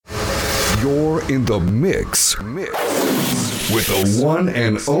You're in the mix with the one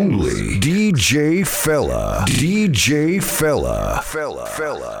and only DJ Fella. DJ Fella.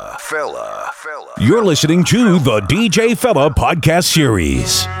 You're listening to the DJ Fella podcast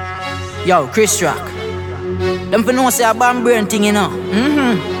series. Yo, Chris Rock. Them for know say a bomb brain thing, you know.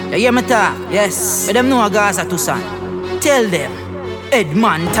 You hear me talk? Yes. But them know a Gaza to son. Tell them.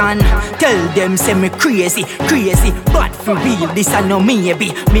 Edmonton, tell them say me crazy, but for real this I know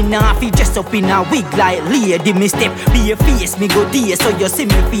maybe. Me nah fi dress up in a wig like lady. Me step be a face, me go there so you see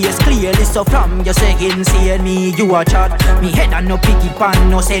me face clearly. So from your second see me you a chat. Me head and no piggy pan,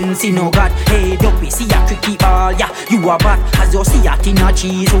 no sense no God. Hey dopey, see a cricket ball, yeah you a bat. As you see a tin a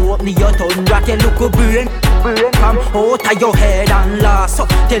cheese, open your tongue rat. You look a brain come out of your head and last. So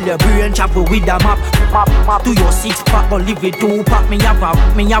tell your brain travel with a map to your 6 pack, but live with 2 pack. Me have a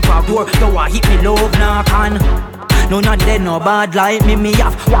door, you a hit me love knock on. None of them no bad like me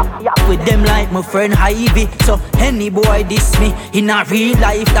have with them like my friend Ivy. So any boy diss me in a real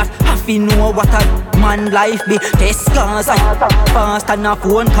life that have to know what a man life be. Test scars I fast and a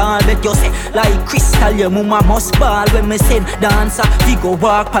phone call. Bet you say like Crystal your mama must ball. When me send dancer we go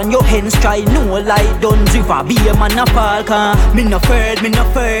walk on your hands. Try no like don't river be a man a fall. Cause me no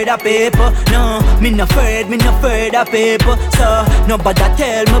afraid of paper. No, me no afraid of paper. So nobody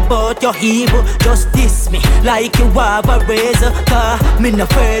tell me about your evil. Just diss me like you have a razor. Cause me no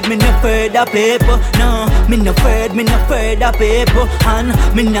afraid of paper. No, me no afraid of paper. And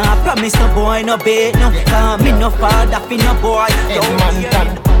me no promise no boy no bait no. Cause me no father fi no boy. Edmonton,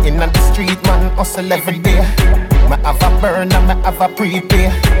 in the street man hustle every day. Me have a burn and me have a prepay.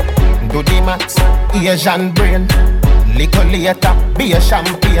 Do the max, Asian brain. Little later, be a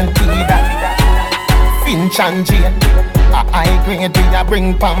champagne tea that Finch and Jane. A high grade we a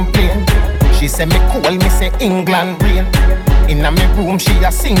bring pamphlet. She say me cool, me say England rain. Inna me room she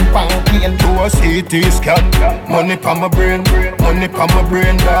a sing pancake. Do a CT scan, money pa my brain, money pa my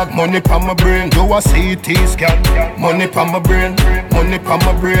brain, dog, money pa my brain. Do a CT scan, money pa my brain, money pa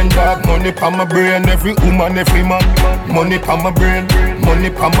my brain, dog, money pa my brain. Every woman, every man, money pa my brain, money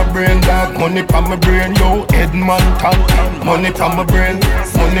pa my brain, dog, money pa my brain. Yo, Edmonton, money pa my brain,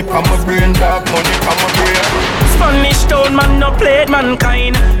 money pa my brain, dog, money pa my brain. Spanish town man no played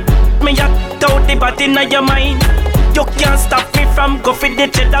mankind. Me act out the bat inna your mind. You can't stop me from go for the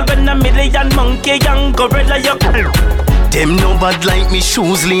cheddar when a million monkey and gorilla you. Them no bad like me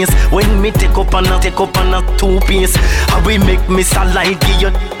shoes lace. When me take up on a 2-piece, how we make me salite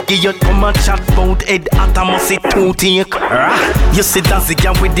give you come and chat about head at a must it 2 take. You see that's the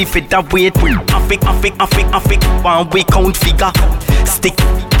girl with the feather weight. Affic, 1 week count figure. Stick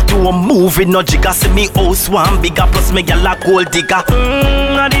to a movie, no jigger. See me house one bigger, plus me gyal a gold digger.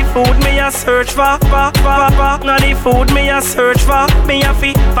 Now the food me a search for. Now the food me a search for. Me a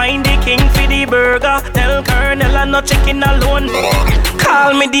fi find the king for the burger. Tell Colonel I no chicken alone.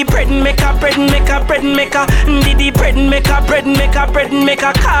 Call me the bread maker. The bread maker. Call me the bread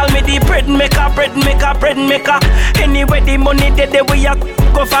maker. Anyway the money that we a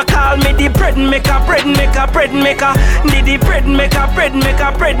go for. Call me the bread maker. The bread maker.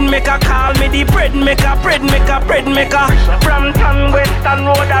 Call me the bread maker. From Town Western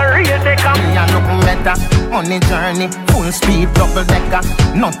Road a real decker. Me a look better on the journey, full speed double decker.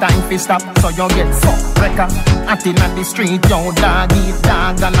 No time to stop, so you get fucked wrecker. At in the street, yo dog eat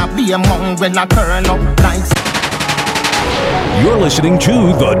dog and a be among when I turn up like. You're listening to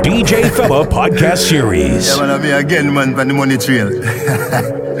the DJ Fella podcast series. Yeah, man, me again, man, for the money trail.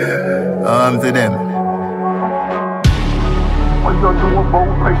 To them. What you know about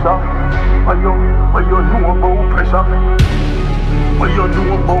pressure? What you know about pressure? What you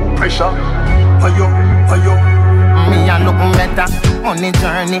know about pressure? What you? Me a look better on the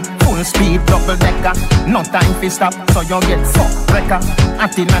journey, full speed double decker. No time to stop, so you get fucked wrecker.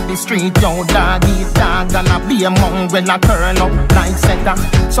 At in the street, yo dog eat dog and a be among when I turn up like setter.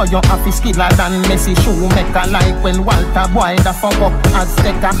 So you have to skiller than Messi shoemaker. Like when Walter Boy the fuck up as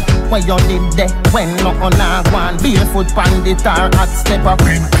stecker. When you did that, when no on a one barefoot pandit or at stepper.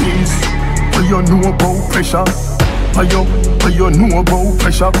 Please, what you know about pressure? What you know about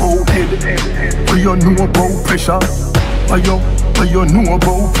pressure? Go ahead. What you know about pressure? What you know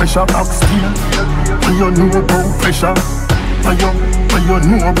about pressure? Backsteel. What you know about pressure? What you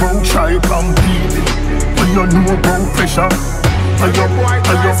know about try compete? What you know about pressure? What you long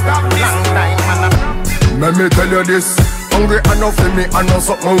time man. Let me tell you this. Hungry enough for me, I know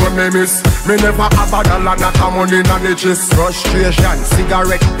something when me miss. Me never have a dollar, not a money, not the chest. Frustration,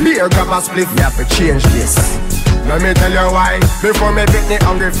 cigarette, beer, grab a split. You have to change this. Let me tell you why. Before me get me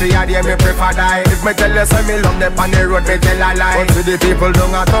hungry for your day, me prefer die. If me tell you say me love them on the road, me tell a lie. But to the people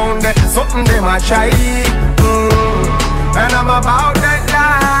down a town, they something they might try. And I'm about that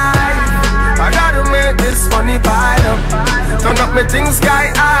life. I gotta make this money pile up. Turn up me things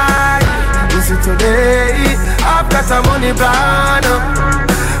sky high. You see today, I've got a money plan.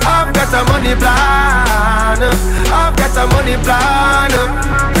 I've got a money plan. I've got a money plan.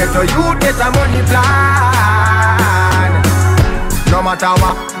 Get a youth, get a money plan. No matter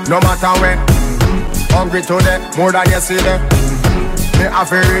what, no matter when. Hungry today, more than yesterday. Me have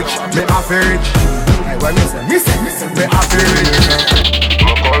to rich, me have to rich. Hey, what me say? Me say, me have to rich.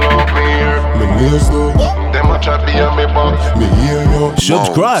 Me call up me here, me news though. Them a chat behind me back, me hear you.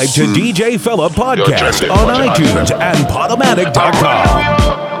 Subscribe to DJ Fella Podcast on iTunes and Podomatic.com.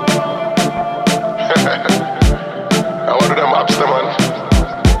 I want them upstairs, man.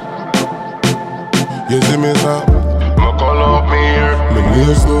 You see me, sir? Me call up me here, Me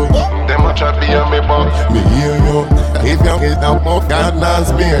news though. them a chat behind me back. Me hear you. If you get up, God not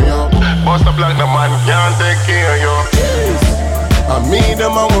spare you. Bust up like the man can't take care of you. I me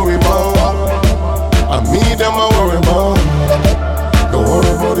them a worry about. I me them a worry about. Don't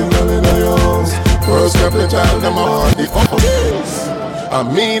worry about the girl in your house. First capital, them a want the office. I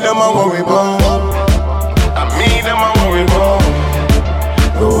me them a worry about. I me them a worry about.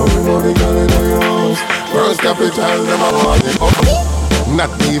 Don't worry about the girl in your house. First capital, them a want the office. Not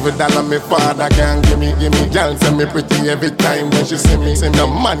even dollar me father can give me. Girl say me pretty every time when she see me. Say no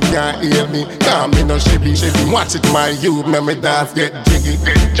man can't hear me, can't me no shibby. Watch it my youth, me dance get jiggy.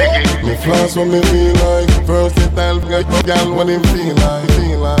 Me floss when me feel like. First it I'll get girl when it feel like.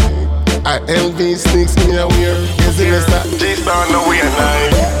 I LV sneaks me a wear. Is it a start? G-Star no way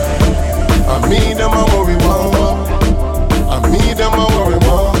night. I me them a worry about. I me them a worry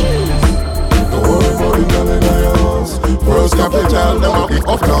about. Don't worry about the girl in your house. First capital, them a be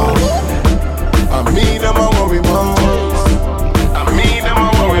up down. I me them a worry about. I me them a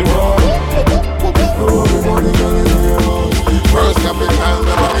worry about. Don't worry about the girl in your house. First capital,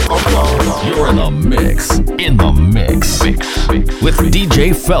 them a be up down. You're in the mix. With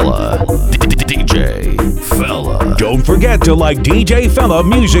DJ Fella. DJ Fella. Don't forget to like DJ Fella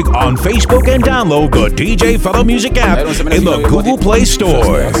Music on Facebook and download the DJ Fella Music app in the Google Play Store.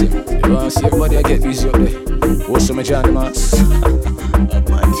 You want to see everybody I get busy up there? What's some of Johnny Mass?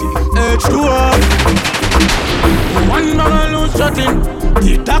 H2O. One man lose shot him.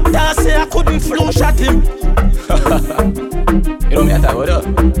 The doctor say I couldn't flu shot him. You know me, I thought, what up?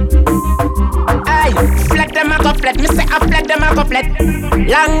 Aye, flat them a go flat. Me say I flat them a go flat.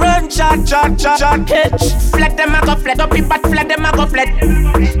 Long run, shot, catch. Flat them a go flat. Up it but flat them a go flat.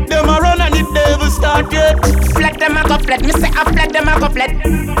 Them a run and it never start yet. Flat them a go flat. Me say I flat them a go flat.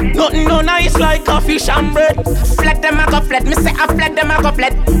 Nothing no nice like a fish and bread. Flat them a go flat. Me say I flat them a go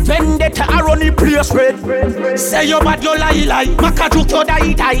flat. Vendetta a run the place red. Say you bad you lie. Makajuk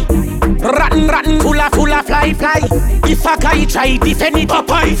you die. Rotten, full of fly. If a guy try defend it,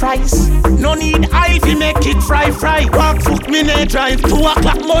 Popeye fries. No need ivy, make it fry. Walk foot me ne drive 2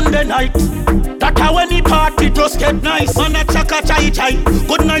 o'clock Monday night. That a when the party just get nice. On a chaka chai.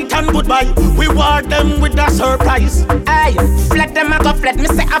 Good night and goodbye. We war them with a surprise. Aye, flat them a go flat. Me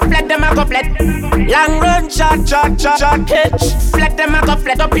say I flat them a go flat. Long run, shot, catch. Flat them a go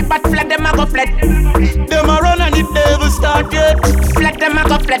flat. Up it but flat them a go flat. Them a run and it never start yet. Flat them a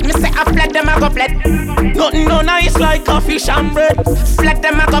go flat. Me say I flat them a go flat. Nothing no nice like a fish and bread. Flat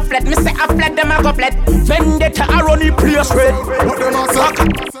them a go flat. Me say I flat them a go flat. Vendetta a run the place red. What them a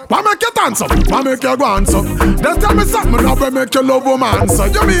say? Why make you dance up? Why make you go on so? Just tell me something now, we make you love woman so.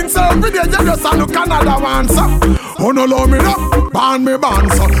 You mean so every day you just a look another one so. Who no love me no? Ban me ban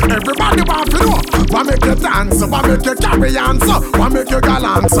so. Everybody want to know. Why make you dance? Why make you carry on so? Why make you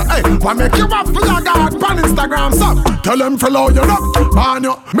galant so? Hey, why make you up for your God on Instagram so? Tell them follow you up. Ban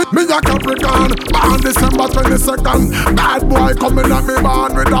you. Me a Capricorn. Ban December 22nd. Bad boy coming at me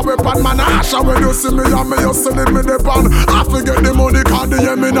ban with a weapon man. Asha when you see me and me you see me the pan. I forget the money cause the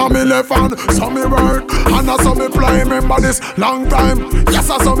yemin on me left hand. So me work and I saw me play. Remember this long time. Yes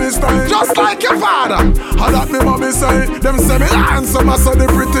I saw me stay. Just like your father. How that me mommy say. Them say me handsome. I saw the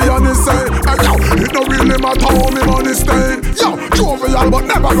pretty and they say hey yo, it don't really matter how me money stay. Yo, jovial but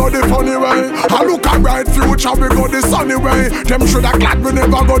never go the funny way. I look a bright future we go the sunny way. Them shoulda glad we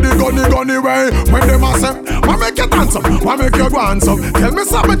never go the gunny way. When them a say Why make you dance up? Why make you dance up? Tell me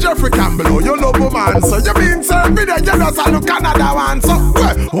something, Jeffrey Campbell. Oh, you love a man, so you mean tell me that you just look another one, so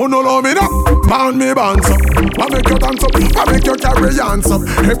oh no, love me up, pound me bounce up. Why make you dance up? Why make you carry hands up?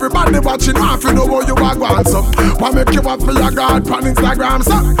 Everybody watching off, you know how you are once up. Why make you up for your God on Instagram,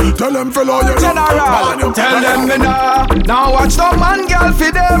 so tell them follow you general. Tell them me nah. Now watch the man girl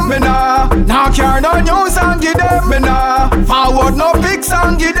for them me nah. Now carry no news and give them me nah. Forward no pics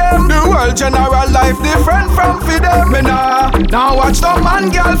and give them. The world general life different from for them me nah. Now watch the man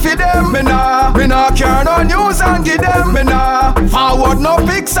girl for them me nah. Me nah carry no news and give them me nah. Forward no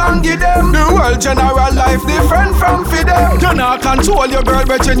pics and give them. The world general life different from for them. You nah control your girl,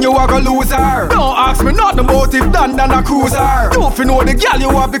 but you are gonna lose her. Don't ask me nothing about if Dan a cruiser. You fi know the girl you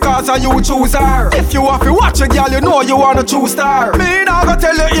are because of you choose her. If you have to watch a girl, you know you wanna choose star. Me nah go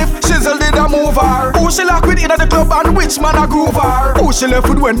tell you if Shizzle did a move her. Who she lock with in the club and which man a groove her. Who she left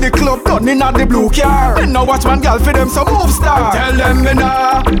with when the club done in the blue car. Then now watch man girl for them some move star. Tell them me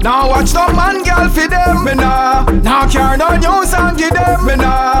nah. Now watch the man girl for them me nah. Now carry no news and give them me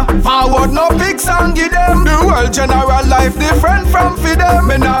nah. Forward no pics and give them. The world general life different from for them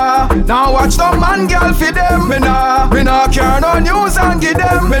me nah. Now watch the man girl for them me nah. Me nah carry no news and give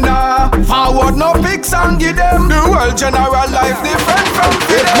them me nah. Forward no pics and give them. The world general life different from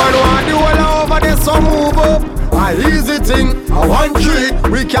for them. If man want the whole over there so move up. A easy thing, a one treat.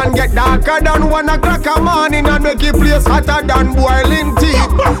 We can get darker than 1 o'clock a morning and make it place hotter than boiling tea.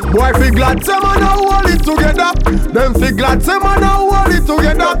 Boy fi glad say man a hold it together. Them fi glad say man a hold it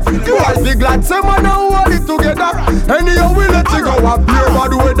together. Boy fi glad say man a hold it together. Anyhow we let it go a beer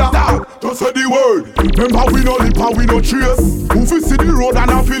bad weather. Just say the word. Remember we no lip and we no trace. Who fi see the road and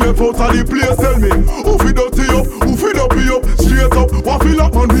I feel left out of the place? Tell me, who fi dirty up? Who fi dopey up? Straight up, what fi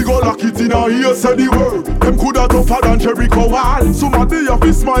lock and we go lock it in our ear. Say the word. Them coulda tougher than Jericho wall. Somebody have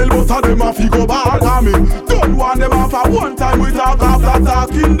to smile, but a them have to go ball. I mean, don't want them off at one time. We talk after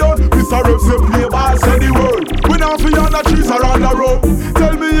talking done. Mr. Reps say play ball, say the word. We now fi on the trees around the road.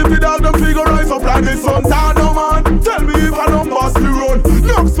 Tell me if the dog them figure rise up like the sun. No man. Tell me if I don't bust the road.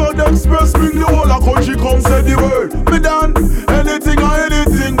 Knocks for them express bring the whole of country come say the word. Me done anything or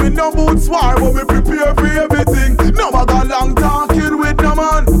anything. We no boots war, but we prepare for everything. No matter long talking with no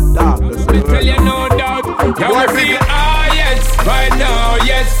man. Me tell you no doubt. You will feel yes, right now,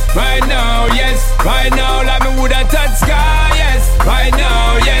 yes, right now, yes, right now. Like me woulda touch sky, yes, right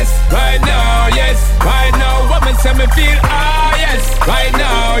now, yes, right now, yes, right now. What me say me feel yes, right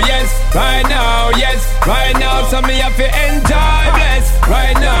now, yes, right now, yes, right now. So me have to enjoy bless,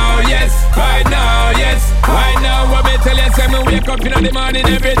 right now, yes, right now, yes, right now. What me tell you say me wake up in the morning,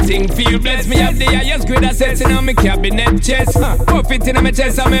 everything feel blessed. Me have the highest grade assets in my cabinet chest. Puff it in my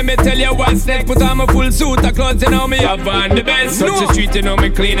chest and me tell you what's next. Put on my full suit of clothes, you know me have on the best. Such a street, you know me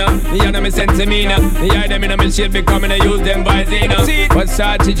cleaner. Me and me sense demeanor. Me hide them in my shit becoming I use them by Zena. See,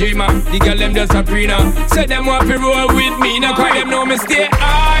 Versace dreamer, the girl them just a preener. Say them want to roll with me, now cry them know me stay.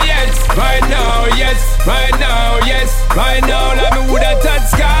 Yes, right now, yes, right now, yes, right now. Like me woulda touch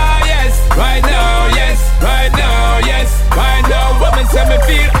sky, yes, right now, yes, right now, yes, right now. What me say me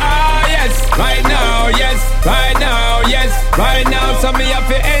feel yes, right now, yes, right now, yes, right now. So me have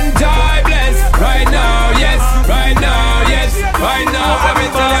to enjoy bless, right now, yes, right now, yes, right now. Let me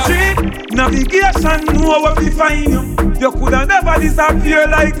tell you. Navigation know where we find you. You coulda never disappear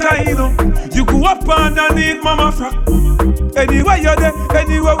like Dino. You go up underneath mama frack. Anywhere you're there,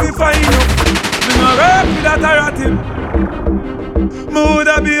 anywhere we find you. Me no rap with that me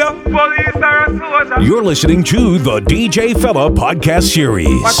woulda be a police or a soldier. You're listening to the DJ Fella podcast series.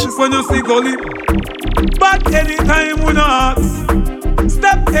 Watch this when you see gully. But anytime we no ask.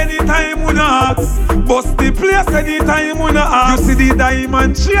 Step anytime we no ask. Bust the place anytime we no ask. You see the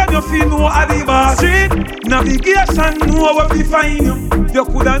diamond chain, you feel no Adiba street. Navigation know where we find you. You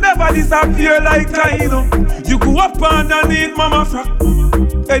coulda never disappear like Dino. You go up underneath mama frack.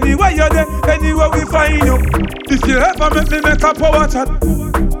 Anywhere you're there, anywhere we find you. If you ever make me make a power chat,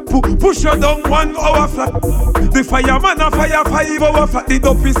 push you down 1 hour flat. The fireman a fire 5 hour flat. The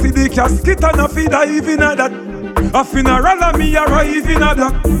dopey see the casket and a feed dive in a that. A funeral and me arrive in a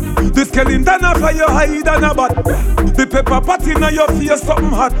that. The skeleton a fly you hide and a bat. The pepper pot in your face something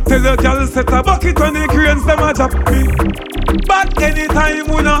hot. Tell your girl set a bucket when the cranes them a drop me. But anytime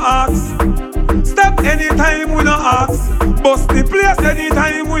we no ask. Step anytime we no ask. Bust the place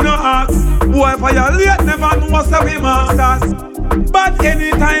anytime we no ask. Boy violate never know say we masters. But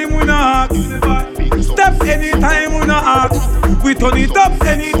anytime we no ask. Step anytime we no ask. We turn it up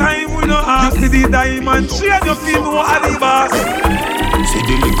anytime we no ask. You see the diamond chain you feel no Alibas. See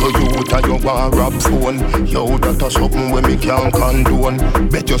the little youth and you want rap phone. Yo, that a something when me can't condone.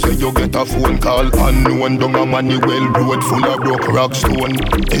 Bet you say you get a phone call unknown. Down a Manuel road full of broke rock stone.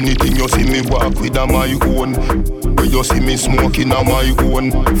 Anything you see me walk with a my own. Where you see me smoking a my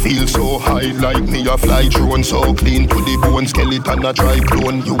own. Feel so high like me a fly drone. So clean to the bone, skeleton a try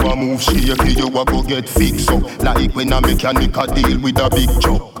clone. You a move shaky, you a go get fixed up. Like when a mechanic a deal with a big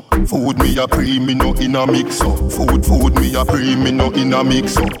truck. Food me a pre, me no in a mix up. Food me a pre, me no in a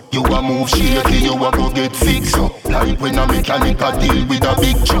mix up. You a move shaky, you a go get fixed up. Like when a mechanic a deal with a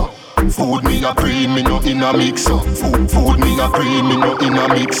big truck. Food me a pre, me no in a mix up. Food me a pre, me no in a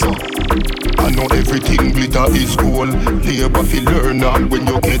mix up. I know everything glitter is gold. Labor fi learn all when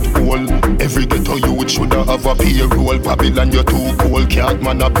you get old. Every ghetto youth shoulda have a payroll. Babylon you too cold, can't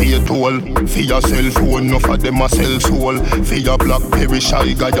man a pay toll. For your cell phone, enough of them a sell soul. For your Blackberry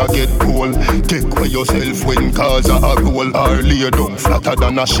shy guy you get cold. Take away yourself when cars are a roll. Or lay down flatter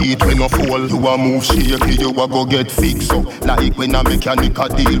than a sheet when you fall. You a move shaky, you a go get fixed up. Like when a mechanic a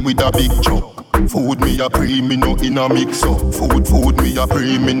deal with a big truck. Food me a pre, me no in a mix up. Food me a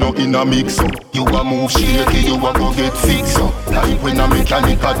pre, me no in a mix up. You a move shaky, you a go get fixed up. Like when a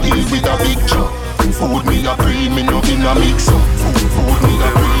mechanic a deal with a big truck. Food me a pre, me no in a mix up. Food me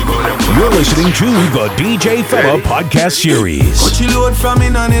a pre, me no in a mix up. You're listening to the DJ Fella podcast series. Coachy load from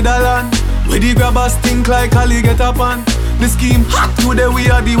in a Netherland. Where the grabbers think like Ali get up on. The scheme hot today,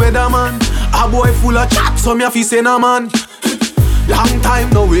 we are the weatherman. A boy full of chat, so me a fi say no man. Long time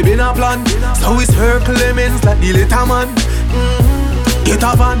now we been a plan. So it's her Clemens like the little man. Get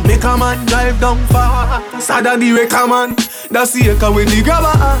a van, make a man drive down far. Sadder the wrecker man. That's the echo with the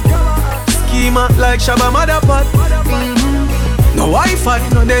grabber. Schema like Shabba Motherpot. No Wi-Fi,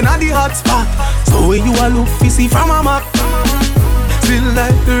 no then at the hotspot. So when you a look, you see from a map. Still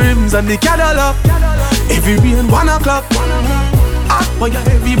like the rims and the Cadillac. Every rain 1 o'clock. But yeah,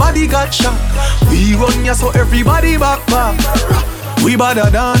 everybody got shot. We run ya so everybody back. We badder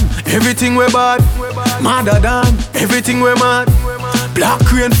than everything we bad. Madder than everything we mad. Black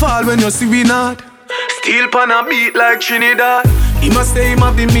rain fall when you see we not. Steel pan a beat like Trinidad. He must say him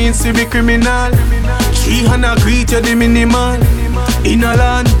have the means to be criminal. 300 greet you the minimal. In a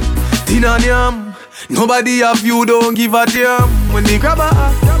land, tin and yam. Nobody have you, don't give a damn. When they grab a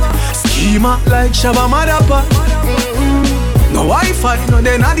schema like Shabba Motherpot. No Wi-Fi, no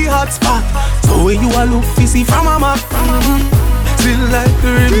then at the hotspot. So when you a look, you see from a map. Still like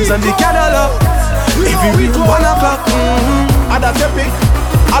the rims and the Cadillac. Every week 1 o'clock. Ada tepic,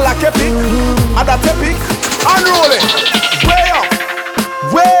 ala kepic, ada tepic. Unroll it. Way up,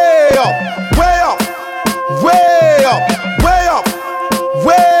 way up, way up, way up, way up,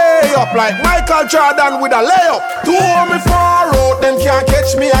 way up. Like Michael Jordan with a layup. 2 on me far out, them can't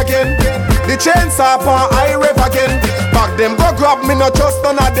catch me again. The chains up on I rev again. Back them go grab me, no trust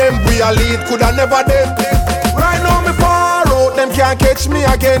none of them. We a lead, coulda never them. Right now me far out, them can't catch me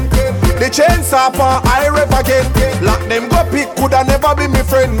again. The chains up on I rev again. Lock them go pick, coulda never be me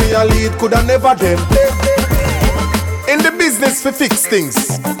friend. Me a lead, coulda never them. In the business we fix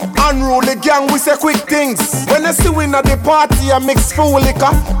things. Unruly gang, we say quick things. When you see we at the party, I mix full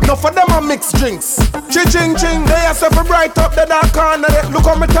liquor. No for them I mix drinks. Ching ching, they are so bright up the dark corner. Look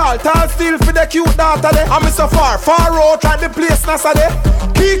how me tall still for the cute daughter there. I'm so far out, try the place nasa there.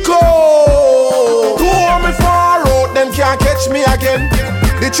 Kiko, 2 on me far out, them can't catch me again.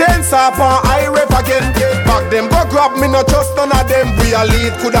 The chains up on I rev again. Back them go grab me, no trust none of them. We a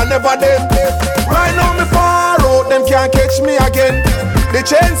lead, coulda never them. Right now me far out, them can't catch me again. The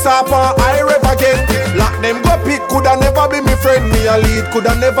chains up on I rev again. Lock them go pick, coulda never be me friend. Me a lead,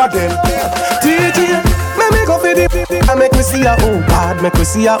 coulda never them. DJ, make me go for the I make me see a oh bad, make me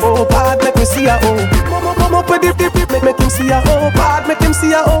see a oh bad, make me see a oh. Mama put the make him see a oh bad, make him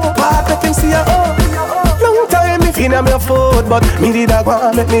see a oh bad, make him see a oh. Long time me finna me a foot, but me did a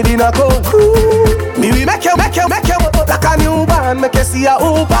go, make me did a go. Me we make you like a new band, make you see a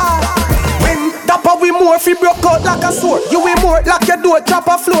oh bad. When dapper we more fi broke out like a sword. You we more like your door, chop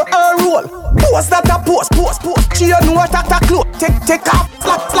a floor and roll. Pose that a pose. She know what that a close. Take off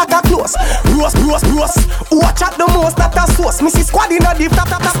like a close. Roast. Watch out the most that a sauce. Missy squad in a deep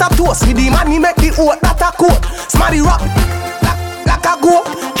that toast. With the money make the oat that a coat. Smarty rock like a go.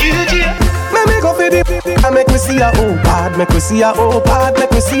 Make me go for the I make me see a oh bad, make me see a oh bad,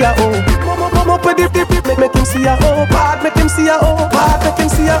 make me see a oh. Mama put the make him see a oh bad, make him see a oh bad, make him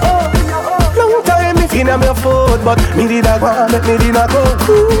see a oh. Long time me finna me a foot, but me did a go, make me did a go.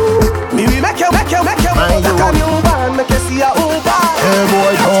 Me we make you like a new band, make you see a oh bad. Hey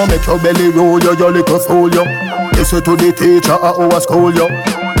boy, don't make your belly roll, your little soul, yo. Listen to the teacher at our school, yo.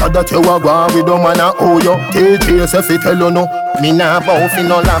 That you a go with the man a owe you. Teach yourself it tell you no. Me nah bow fi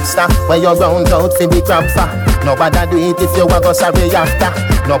no lobster. Where you round out fi the crab for. Nobody do it if you a go sorry after.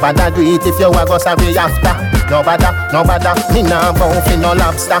 Nobody do it if you a go sorry after. Nobody. Me nah bow fi no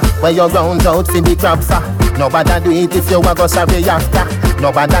lobster. Where you round out fi the crab for. Nobody do it if you a go sorry after.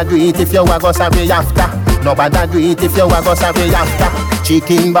 Nobody do it if you a go sorry after. Nobody do it if you a go sorry after.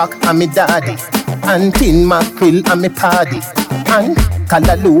 Chicken back and me daddy, and tin mackerel and me party, and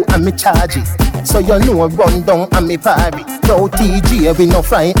callaloo and me charge it. So you know run down and me party. No TJ we no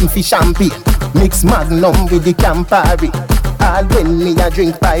frying fish and pea. Mix Magnum with the Campari. All when me a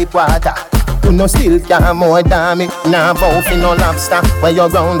drink pipe water. You no still can't more than me. Nah bow fi no lobster. Where you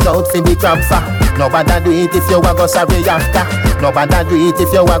round out fi the crab for. Nobody do it if you a go sorry after. Nobody do it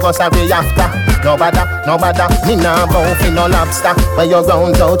if you a go sorry after. Nobody. Me nah bow fi no lobster. Where you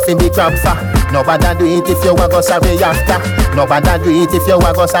round out fi the crab for. Nobody do it if you a go sorry after. Nobody do it if you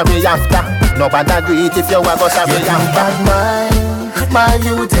a go sorry after. Nobody do it if you a go sorry after. Bad mind, my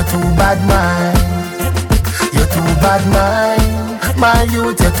youth, you're too bad mind. You're too bad mind, my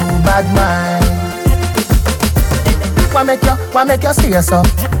youth, you're too bad mind. Why make you stay so?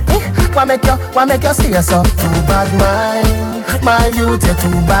 Why make you stay so? Too bad mind, my youth, you're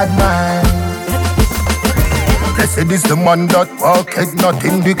too bad mind. Blessed is the man that walketh not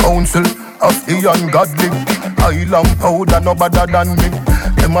in the counsel of the ungodly. Island powder no better than me.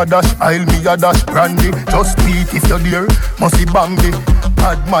 Them a dash aisle, me a dash brandy. Just beat if you're there, must be Bambi.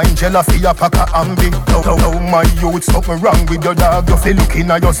 Bad mind, jelly for your pack of ambi. Now my youth, something wrong with your dog. You feel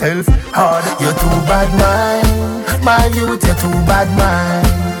looking at yourself hard. You're too bad mind, my youth, you're too bad mind.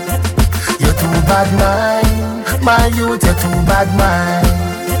 You're too bad mind, my youth, you're too bad mind.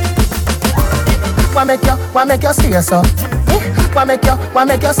 Why make you stay so? Why make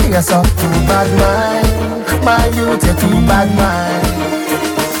you stay so? Too bad mind, my youth, you're too bad mind.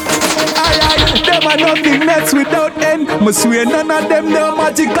 Them are nothing next without end. Must swear none of them no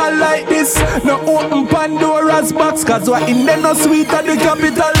magical like this. No open Pandora's box, cause what in them no sweeter the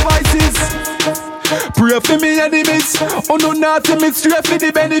capital vices. Pray for me enemies, oh no naughty mix straight for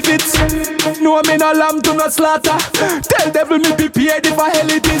the benefits. No me no lamb to no slaughter. Tell devil me prepared if I hell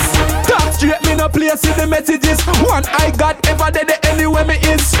it is. Talk straight me no place in the messages. One I got ever dead anywhere me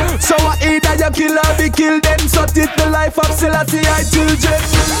is. So either you kill or be killed. Then so it the life of Selassie I children.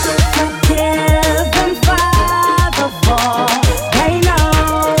 Give them Father for they know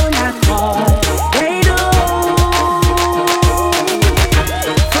not what they do.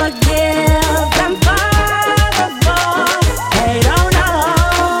 Forgive them Father for they don't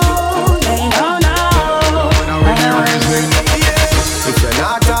know, they don't know. If you're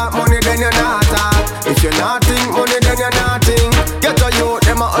not talk money, then you're not talk. If you're not think money, then you're not think. Get a youth,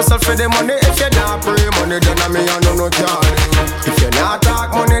 them a hustle for the money. If you're not pray money, then I me no calling. If you're not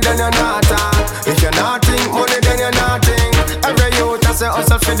talk money, then you're not talk. If you're not think money, then you're not think. Every youth I say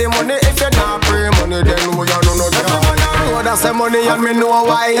hustle for the money. If you're not pray money, then we are no calling. That's the money and me know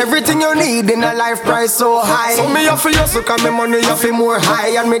why. Everything you need in a life price so high. So me have for you, so come me money you feel more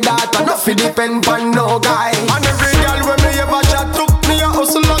high. And me data not fi depend on no guy. And every girl when me ever chat to me a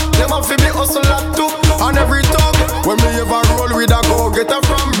hustle lot. Them a fi me hustle lot too. And every talk when me ever roll with a go get a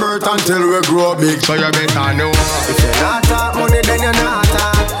from birth until we grow big. So you better know. If you're not talk money, then you're not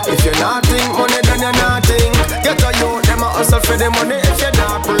talk. If you're not think money, then you're not think. Get a youth, them a hustle for the money. If you're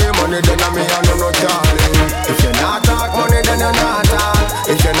not pray money, then I me a no calling. If you're not talk money, then you're not talk.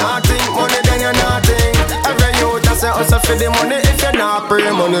 If you're not think money, then you're not think. Every youth I say hustle for the money. If you're not pray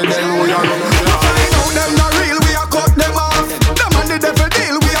money, then we are no calling. Find out them not real, we a cut them off. Them and the devil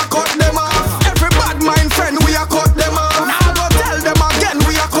deal, we a cut them off. Every bad mind friend, we a cut them off. Now go tell them again,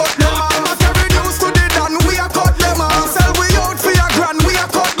 we a cut them off. Every news to the done, we a cut them off. Sell we out for your grand, we a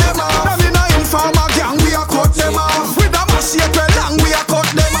cut them off. Them in a informer gang, we a cut them off. With a machete well long, we a cut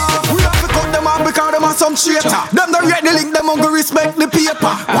them off. We have to cut them off because them are some traitor. Them don't read the link, them don't go respect the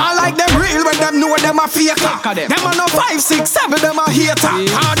paper. One like them real when them know them a faker. Them are no 5, 6, 7, them a hater.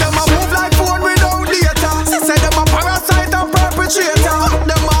 All them a move like phone without data. She say them a parasite and perpetrator. Fuck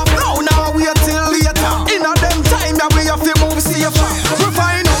them off now wait till later. In a them time that we have to move safer. We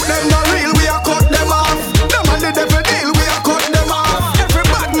find out them not real, we a cut them off. Them and the devil deal, we a cut them off. Every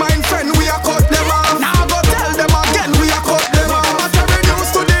bad mind friend, we a cut them off. Now go tell them again, we a cut them off. Every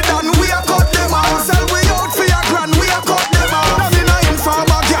news to the done, we a cut them off. Sell we out for your grand, we a cut them off. Them in a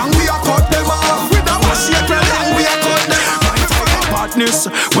informer gang, we a cut them off. With a machete long, we a cut them off. Partners,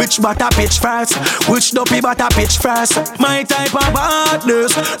 which butter pitch first? Which dopey butter pitch first? My type of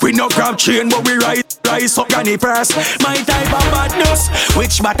partners, we no grab chain but we rise up granny first. My type of partners,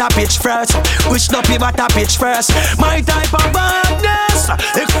 which butter pitch first? Which dopey butter pitch first? My type of partners,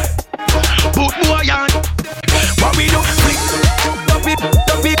 boot boy on. What we do? dub it,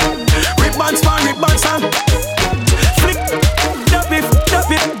 dub it. Ribbons for ribbons and flick, dub it,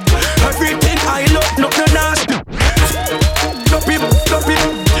 dub it. Everything I love, no dash. Dub it,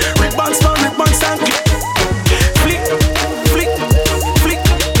 ribbons for ribbons and flick, flick, flick,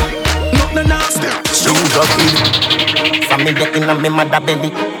 no dash. Sugar kid, from me getting on me mother belly.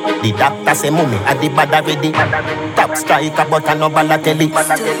 The doctor say mummy, I the bad already. Top striker but I no Balotelli.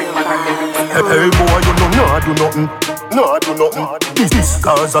 Hey boy, you know no do nothing. No do nothing. This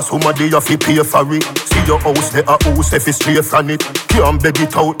cause a somebody you fi pay for it. See your house, there a house if it's straight from it. Can't beg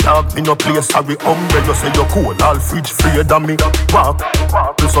it out, dog, me no play sorry. Umbrella say you cold, all fridge free than me. Walk,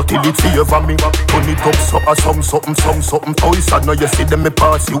 so till it favor me. Turn it up so a something. Oh, it's sad now you see them me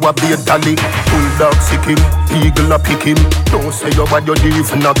pass, you a be a dolly. Bulldog sick him, eagle a pick him. Don't say you bad, you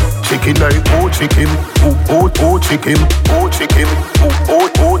leave not chicken. Oh chicken, oh chicken, oh chicken,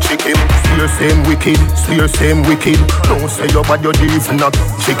 oh chicken. Swear same wicked. Don't say you bad, you leave not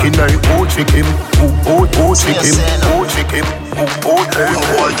chicken. Oh chicken, oh chicken, oh chicken. Oh,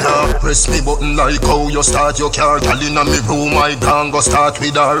 boy, can't press me button like how you start your car. Girl inna me room, I can't go start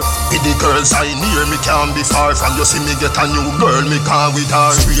with her. With the girls I near me can't be far from. You see me get a new girl, me can't with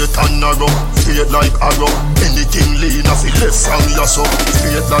her. Straight and narrow, straight like arrow. Anything lean off it left from your so.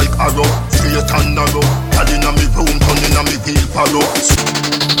 Straight like arrow, straight and narrow. Girl inna me room, turn inna me wheel palo.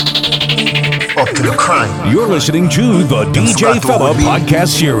 Up to the crime. You're listening to the DJ Fella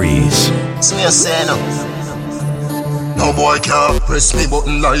podcast series. No boy can't press me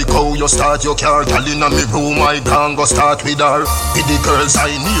button like how you start your car. Girl inna me room, I can't go start with her. With the girls I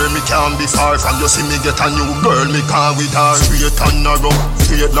near me can't be far from. You see me get a new girl, me can't with her. Straight and narrow,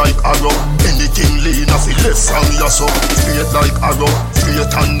 straight like arrow. Anything lean off it left from your so. Straight like arrow, straight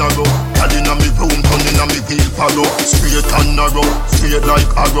and narrow. Girl inna me room, turn inna me wheel palo. Straight and narrow, straight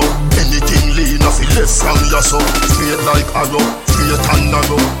like arrow. Anything lean off it left from your so. Straight like arrow, straight and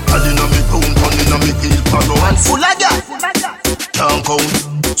narrow. Girl inna me room, turn inna me wheel palo. Man full of gas. Can't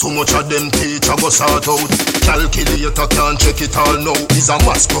count, so much of them teacher go sort out. Calculator can't check it all now. He's a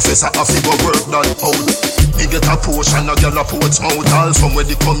maths professor, I figure work that out. Me get a portion, a girl a ports out. All from where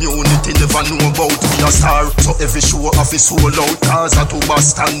the community never know about. Me a star, so every show off is sold out. Cars are too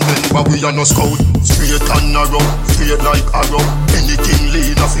Boston, but we are no scout. Straight and narrow, straight like arrow. Anything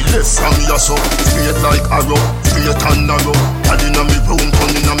lean off it left from your so. Straight like arrow, straight and narrow. Girl inna me room,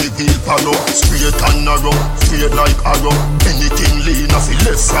 turn inna me wheel palo. Straight and narrow, straight like arrow. Anything lean off it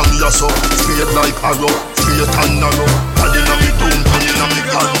left from your so. Straight like arrow, straight and narrow. Girl inna me room, turn inna me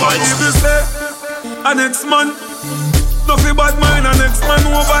wheel palo. A next man, nothing bad mind. A next man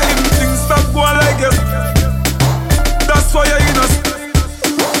over him, things stop going like it. That's why you're in us.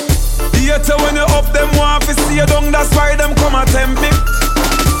 Yet when you up them want to see you down. That's why them come and tempt me.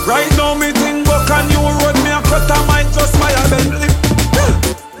 Right now me think go can you road me a cut a mic just by a Bentley.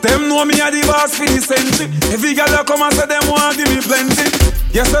 Them know me a the boss for the century. Every girl that come and say them want give me plenty.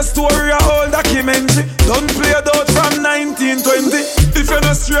 Yes, a story a whole documentary. Don't play it out from 1920. If you're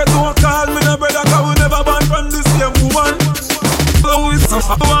not straight, don't call me no brother, cause we never born from the same woman. So it's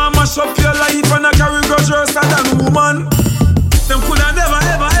I want mash up your life and I carry grudge worse than woman. Them coulda never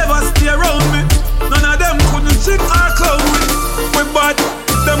ever stay around me. None of them couldn't cheat or clown me. We bad,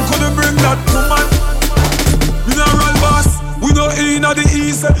 them couldn't bring that woman. Mineral boss, we know in the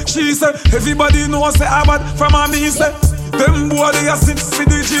east. She said, everybody knows say I'm bad from a me say. Them boy they a sit for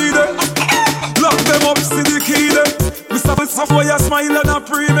the G there. Lock them up, see the key there. Mr. Boy a smile and a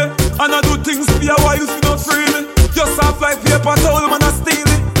pray me. And I do things for your wife, you not free me. Just soft like paper towel, man a steal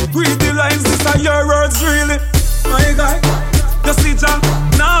it. Read the lines, this are your words really. My guy, you see John,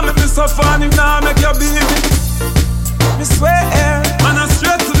 now make me suffer and him now make you beat me. Me swear, man a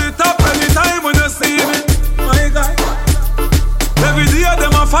straight to the top anytime when you see me. My guy, every day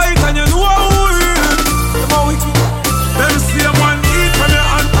them a fight and you know who it. Them a wicked. Them see a man eat from your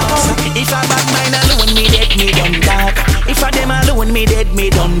hand. If a bad mind alone me dead, me don't talk. If a them alone me dead, me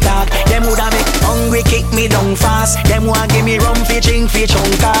don't talk. Them woulda make hungry kick me down fast. Them want give me rum fi drink fi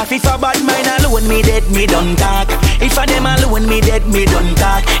chunk off. If a bad mind alone me dead, me don't talk. If a them alone me dead, me don't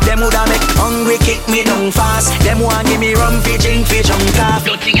talk. Them woulda make hungry kick me down fast. Them want give me rum fi drink fi chunk off.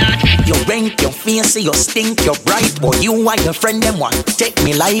 You rank, your face, you stink, you're bright. But you and your friend them want take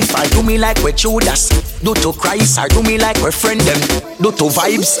me life. Or do me like we Judas, do to Christ. Or do me like we friend them, do to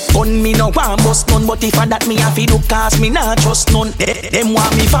vibes. Gun me no want bust none. But if a that me have to do cause me not trust none. Them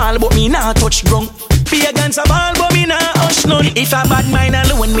want me fall but me not touch ground. Pagans a ball but me not hush none. If a bad mind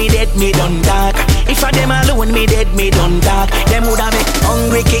alone me dead, me don't talk. If a them alone me dead, me don't talk. Them woulda make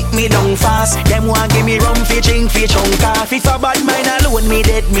hungry kick me me down fast. Them want give me rum fi drink fi chunk off. If a bad mind alone me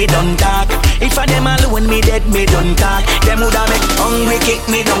dead me done talk. If a them alone me dead me done talk. Them woulda make hungry kick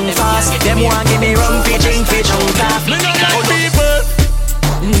me down fast. Them want give me rum fi drink fi chunk off. Me no like people.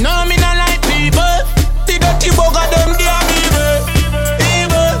 No, me no like people. The dirty bugger them they are evil.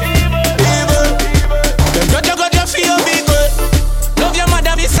 Them gotcha for your people. Love your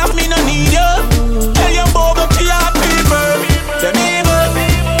mother, me stop me no need you. Tell your bobo to your people. Them evil.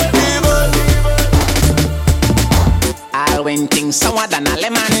 All when things sour than a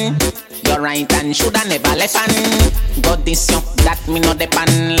lemon. You're right and shoulda never left on. God this you, that me no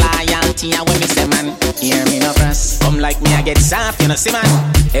depend. Loyalty and when me say man. Hear me no cross. Come like me I get soft, you know see man.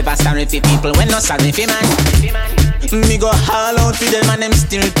 Ever sorry for people when no sorry for man. Me go all out for them and them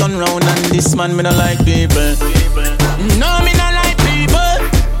still turn round. And this man me no like people. No, me no like people.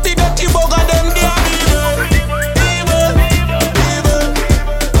 The dirty bugger them they are evil.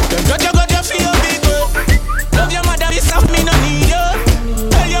 Them gotcha for your people. Love your mother, me stop me no need you.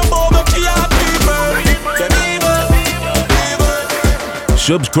 Tell your bobo to your people. Them evil.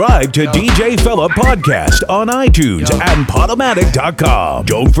 Subscribe to DJ Fella Podcast on iTunes and Podomatic.com.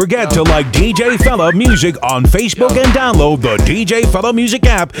 Don't forget to like DJ Fella Music on Facebook and download the DJ Fella Music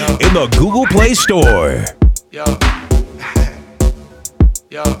app in the Google Play Store. Yo.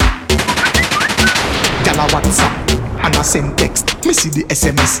 Gala WhatsApp and I send text. Me see the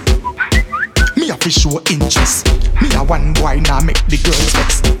SMS. Me a fi show interest. Me a one boy now make the girls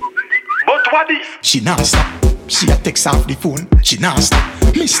vex. But what is? She not stop. She a text off the phone. She not stop.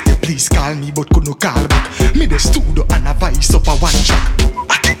 Mister, please call me, but could no call back. Me the studio and a voice up a one track.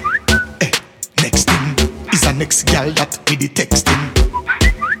 Next thing is a next girl that with the texting.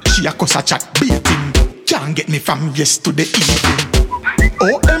 She a cuss a chat baiting. Can't get me from yes to the evening.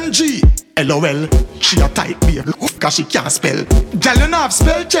 OMG, LOL. She a type babe, cause she can't spell. Girl you know have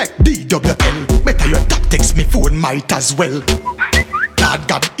spell check, DWL. Better you tap text me phone might as well.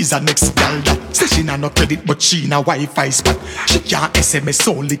 God is a next girl that say she no credit but she na Wi-Fi spot. She can't SMS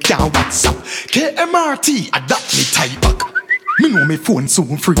only can't WhatsApp. KMRT adapt me type back. Me know me phone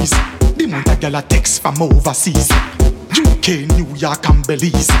soon freeze. The month a girl a text from overseas. UK, New York and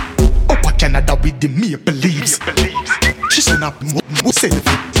Belize. Upper Canada with the maple leaves. She send up more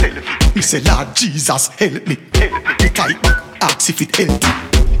selfie. Me say Lord Jesus help me. Me type back ask if it healthy.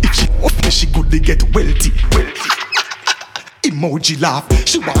 If she up me she good they get wealthy. Emoji laugh.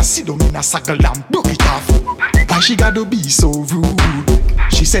 She want sit down in a circle and broke it off. Why she gotta be so rude?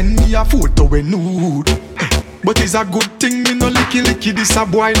 She send me a photo when nude. But it's a good thing me no licky this a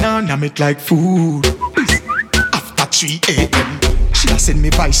boy now nam it like food. After 3 a.m. she a send me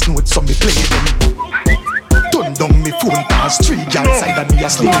voice notes so me play them. Turn down me phone past 3 outside and me a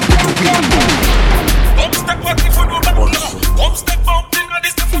sleep. Come step out if you know back now. Come step out in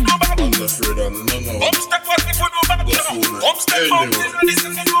this if you know back now. Come step out if you know back now. Come step out in this if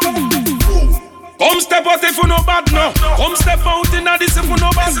you know back now. Come step out if you know bad now. Come step out in this if you know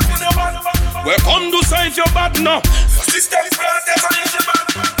bad. Well, come do so if you're bad now. Sister,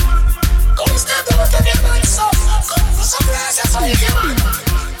 come step out of your man soft. Come for surprise if you're bad.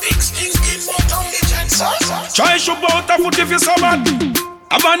 Big things give out on the chance. Try shoot out a foot if you're so bad.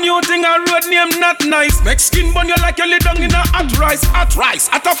 Have a new thing a road name not nice. Make skin burn you like you lay down in a hot rice. Hot rice,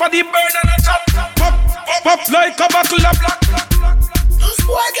 hot off of the burn and a chop. Pop like a buckle of black. This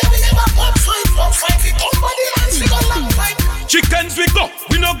boy give me never pop fight. It don't body hands, we got long fight. Chickens we go,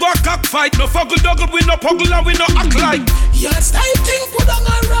 we no go a cockfight. No fuggle duggle, we no puggle and we no act like. Yes, I think put on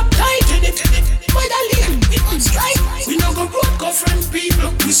a rap tight. By the lane, it won't strike. We no go broad, go friend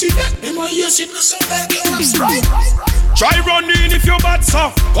people. We see that, them all use it, no so bad, they have strike. Try run in if you're bad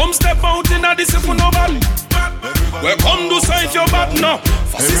soft. Come step out in a this if you know bad. Well, come do so if you're bad now.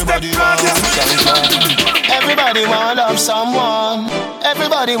 Everybody want love someone.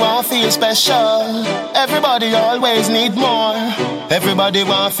 Everybody want feel special. Everybody always need more. Everybody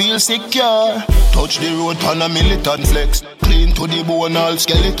want feel secure. Touch the road on a militant flex. Clean to the bone, all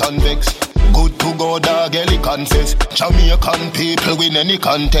skeleton vex. Good to go, dog, Ellie confess. Jamaican people win any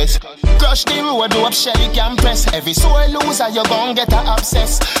contest. Crush the road, up shake and press. Every sore loser, you gon' get a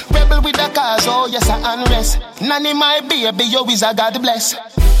obsess. Rebel with the cause, oh yes, I unrest. Nanny my baby, you is a God bless.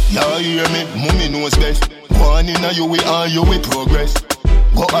 Yeah, hear me, mommy knows best. Go on in a you, we are you, we progress.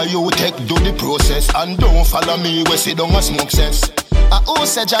 Go a you, take, do the process. And don't follow me, we sit down and smoke cess. Who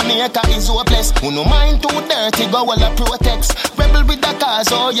said Jamaica is hopeless? Who no mind too dirty, go all a protects. Rebel with the cause,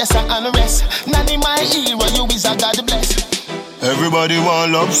 oh yes, I unrest. Nanny my hero, you is a God bless. Everybody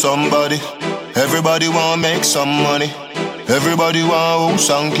want love somebody. Everybody want make some money. Everybody want who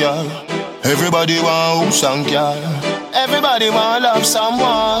sank ya. Everybody want who sank ya. Everybody want love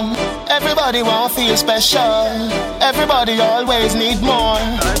someone. Everybody want feel special. Everybody always need more.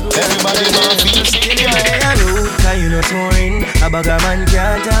 Everybody want feel secure. Cause you know touring. A bag of man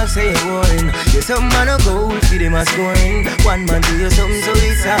can't talk, say you're boring. You're some man of gold, feed him a scoring. One man do you something, so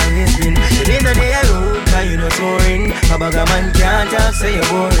it's always been. In the day I road, cause you know touring. A bag of man can't talk, say you're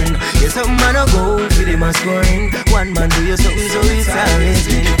boring. You're some man of gold, feed him a scoring. One man do you something, so it's always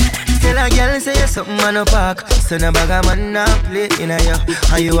been. Tell a girl say you something man a park. Son a bag a man not play in a ya.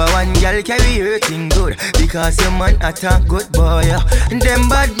 And you a one girl carry your thing good. Because your man a talk good boy ya. And them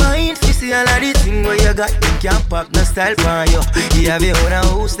bad minds, you see all of the thing where you got. Them can't pack no style for you. You have your own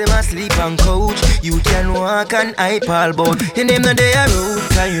house, them a sleep on couch. You can walk and eyeball bout. In them no day a road,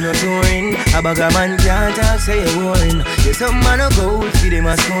 cause you no touring. A bag a man can't talk, say you boring. You some man a gold, see them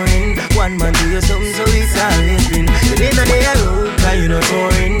a scoring. One man do you something, so it's always been. In them no day a road, cause you no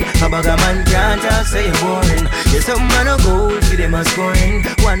touring. Bag a man can't talk, say you're boring. You're some man of gold, see them a scoring.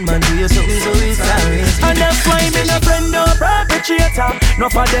 One man do you something, so it's always. And that's why me no friend, no perpetrator. No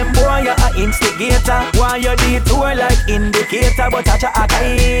for them boy, you a instigator. Why you detour like indicator, but I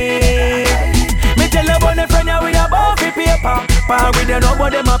me tell you about the friend, you with a buffy paper. Par with you,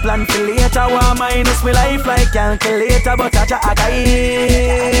 nobody them a plan for later. Why minus me life like calculator, but I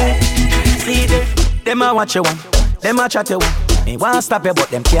see them a watch you one, them a chat you one. Me want stop you, but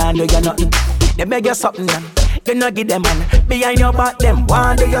them can't do you nothing. They beg you something, then you no give them man. Behind your back, them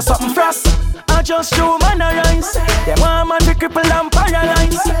want do you something first. I just show man a rise. Them want man to cripple and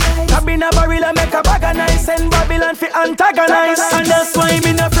paralyze. Cabin a barrel and make a bag of nice. And Babylon fi antagonize. And that's why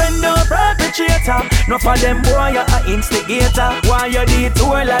me no friend, no perpetrator. No for them boy, you a instigator. Why you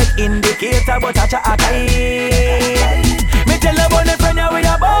detour like indicator, but me tell you about the friend you with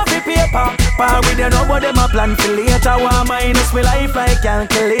a buffy paper. Par with you, nobody them a plan for later. Why minus me life like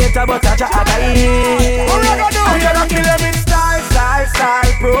calculator, but we gonna kill them in style, style,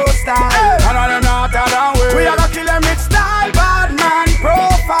 style, pro style. None of them not a down way. We gonna kill them with style, bad man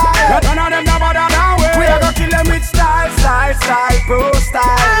profile. None of them not bother down way. We gonna kill them with style, style, style, pro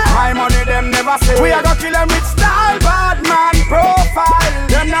style. My money them never say. We gonna kill them with style, bad man profile.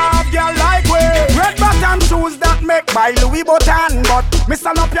 Them not have girl like we. Red bottom shoes that make by Louis Vuitton, but me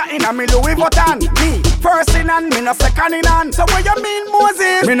stand up ya in a me Louis Vuitton. Me first in and me no second in hand. So what you mean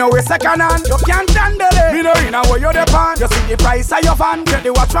Moses? Me know we second hand. You can't handle it. Me know in a way you depend. You see the price of your van. Get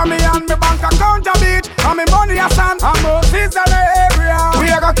the watch from me and me bank account a beach. And me money a sand. And Moses in the area. We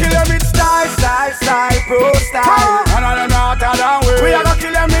a go kill them with style, style, style, pro style. None of them not a down way. We a go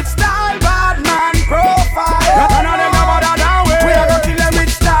kill them with style, bad man profile. None of them not a down way. We a go kill them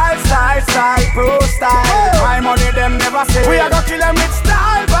with style, style, style, pro style. My money them never say. We a go kill them with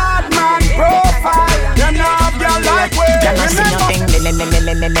style, bad man profile. Them not have girl like we. You not see nothing,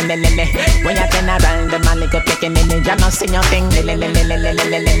 when you turn around, them a little picking in it. You not see nothing, yo,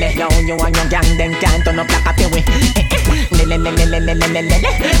 you and your gang, them can't turn up like a peewee. We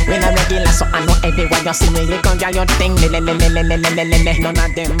not regular, so I know everywhere you see me. You can get your thing, none of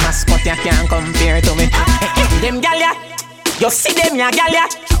them mascot you can't compare to me. Them gal ya, you see them ya gal ya.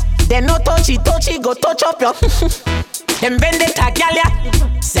 They no touchy, go touch up your. Them vendetta gal ya,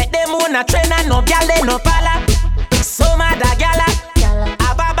 set them on a train and no gal they no pala. So mad a gal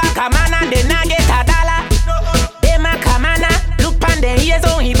Ababa kamana, they na get a dollar. They ma kamana, look pan the ears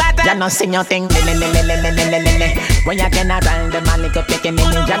on he batter. You not see nothing, when you turn around, them a little picking in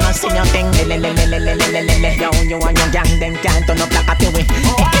it. You not see nothing, yo, you and your gang, them can't turn up like a peewee.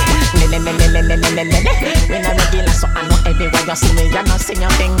 We not regular, so I know everywhere you see me. You not see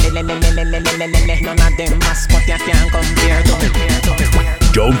nothing, none of them mascot you can't compare to me.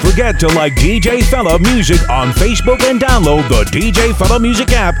 Don't forget to like DJ Fella Music on Facebook and download the DJ Fella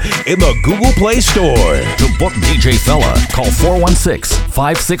Music app in the Google Play Store. To book DJ Fella, call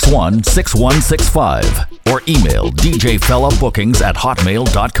 416-561-6165 or email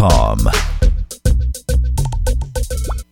djfellabookings@hotmail.com.